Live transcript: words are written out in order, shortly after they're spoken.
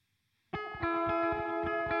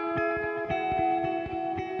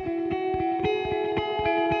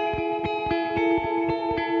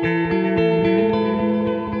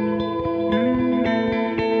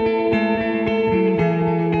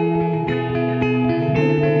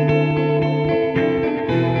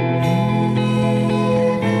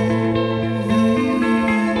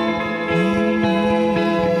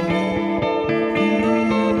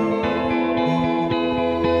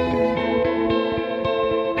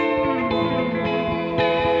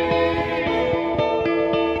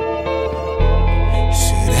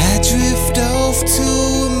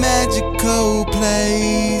cold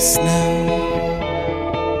place now,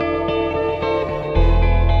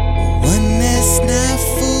 one that's not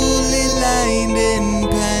fully lined in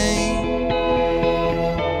pain.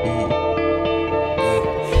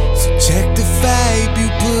 So check the vibe you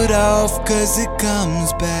put off, cause it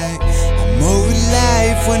comes back. I'm more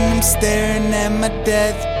alive when I'm staring at my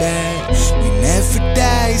deathbed. We never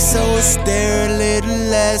die, so I stare a little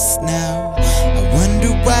less now. I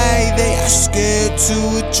wonder why they are scared to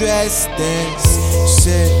address this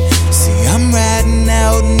shit. See, I'm riding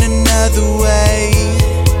out in another way.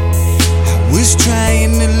 I was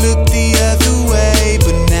trying to look the other way,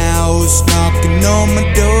 but now it's knocking on my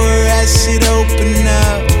door. I should open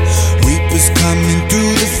up. Weepers coming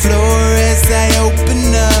through the floor as I open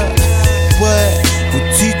up. What? Will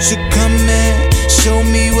teacher come in? Show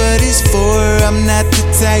me what it's for. I'm not the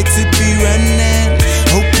type to be running.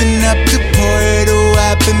 Open up the portal,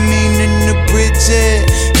 I've been meaning to bridge it.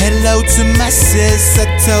 Hello to my sis, I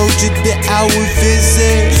told you that I would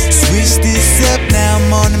visit. Switch this up, now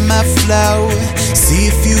I'm on my flow.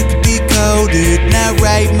 See if you can decode it, not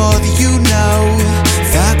write more than you know.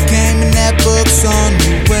 Thought came in that book's on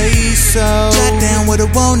the way, so jot down what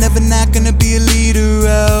I want, never not gonna be a leader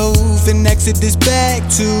of. And exit this back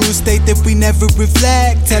to a state that we never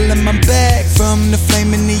reflect. Tell them I'm back from the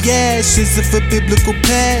flame in the ashes of a biblical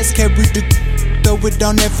past. Carry the throw it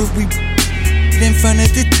on every in front of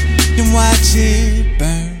the and watch it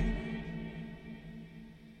burn.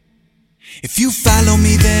 If you follow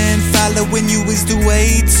me, then following you is the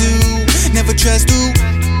way to. Never trust who.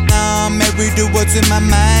 I'm married to what's in my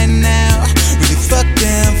mind now. Really fuck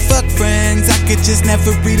them, fuck friends I could just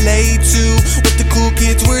never relate to what the cool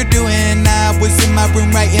kids were doing. I was in my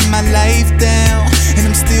room writing my life down, and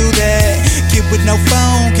I'm still that kid with no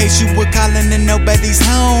phone, case you were calling and nobody's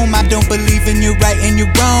home. I don't believe in you're right and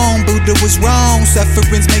you're wrong. Buddha was wrong,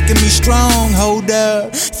 suffering's making me strong. Hold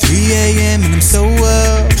up, 3 a.m. and I'm so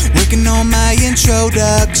up, working on my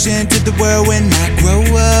introduction to the world. When I grow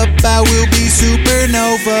up, I will be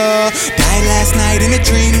supernova. Died last night in a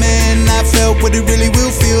dream, and I felt what it really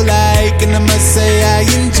will feel like, and I must say I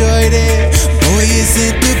enjoyed it. Boy,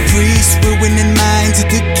 isn't the priest ruining minds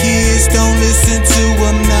of the kids? Don't listen to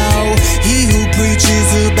him, no. He who preaches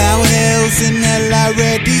about hell's in hell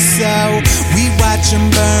already, so we watch him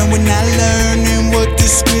burn when I learn.